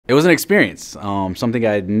It was an experience, something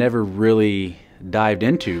I'd never really dived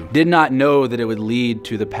into. Did not know that it would lead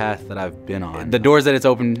to the path that I've been on. The doors that it's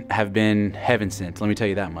opened have been heaven sent, let me tell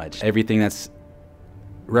you that much. Everything that's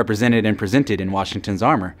represented and presented in Washington's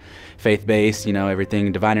armor, faith-based, you know,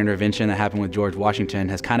 everything, divine intervention that happened with George Washington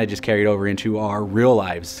has kind of just carried over into our real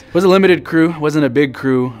lives. It was a limited crew, wasn't a big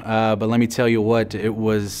crew, but let me tell you what, it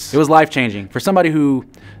was life-changing. For somebody who,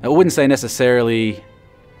 I wouldn't say necessarily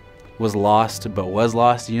was lost, but was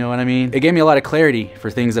lost, you know what I mean? It gave me a lot of clarity for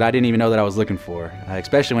things that I didn't even know that I was looking for,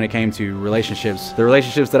 especially when it came to relationships. The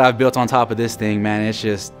relationships that I've built on top of this thing, man, it's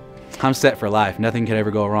just, I'm set for life. Nothing could ever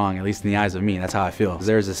go wrong, at least in the eyes of me. That's how I feel.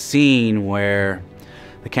 There's a scene where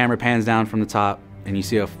the camera pans down from the top and you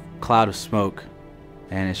see a cloud of smoke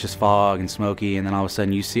and it's just fog and smoky, and then all of a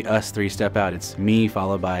sudden you see us three step out. It's me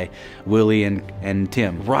followed by Willie and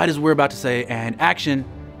Tim. Right as we're about to say, and action,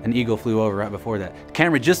 an eagle flew over right before that. The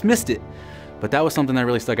camera just missed it, but that was something that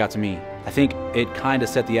really stuck out to me. I think it kind of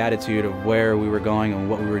set the attitude of where we were going and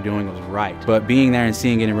what we were doing was right. But being there and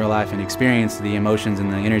seeing it in real life and experience the emotions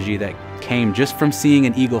and the energy that came just from seeing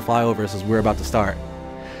an eagle fly over us as we're about to start,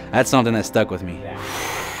 that's something that stuck with me.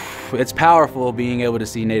 It's powerful being able to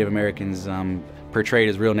see Native Americans portrayed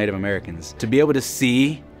as real Native Americans. To be able to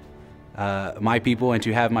see my people and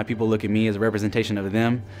to have my people look at me as a representation of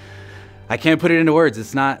them, I can't put it into words.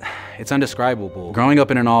 It's undescribable. Growing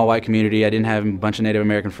up in an all-white community, I didn't have a bunch of Native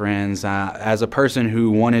American friends. As a person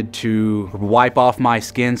who wanted to wipe off my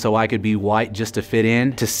skin so I could be white just to fit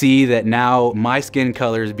in, to see that now my skin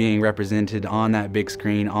color is being represented on that big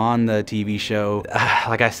screen, on the TV show.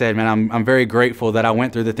 Like I said, man, I'm very grateful that I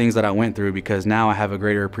went through the things that I went through, because now I have a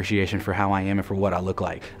greater appreciation for how I am and for what I look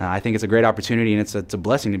like. I think it's a great opportunity, and it's a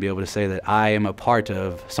blessing to be able to say that I am a part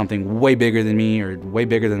of something way bigger than me, or way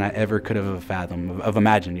bigger than I ever could have fathomed, of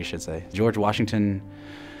imagined, you should say. George Washington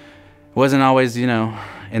wasn't always, you know,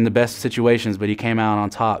 in the best situations, but he came out on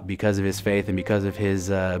top because of his faith and because of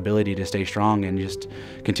his ability to stay strong and just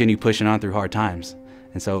continue pushing on through hard times.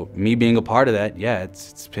 And so me being a part of that, yeah,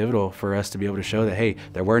 it's pivotal for us to be able to show that, hey,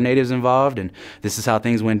 there were natives involved and this is how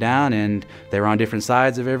things went down, and they were on different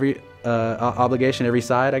sides of every obligation, every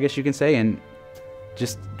side, I guess you can say, and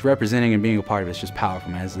just representing and being a part of it's just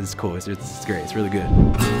powerful, man. It's cool, it's great, it's really good.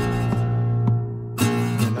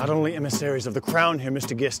 Not only emissaries of the crown here,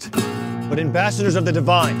 Mr. Gist, but ambassadors of the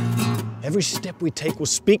divine. Every step we take will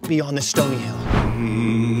speak beyond this stony hill.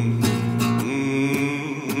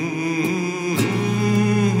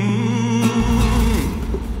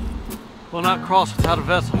 We'll not cross without a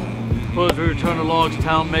vessel. Suppose we return to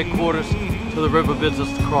Logstown, make quarters till the river bids us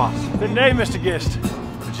to cross. Good day, Mr. Gist.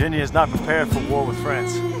 Virginia is not prepared for war with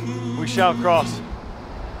France. We shall cross,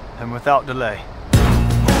 and without delay.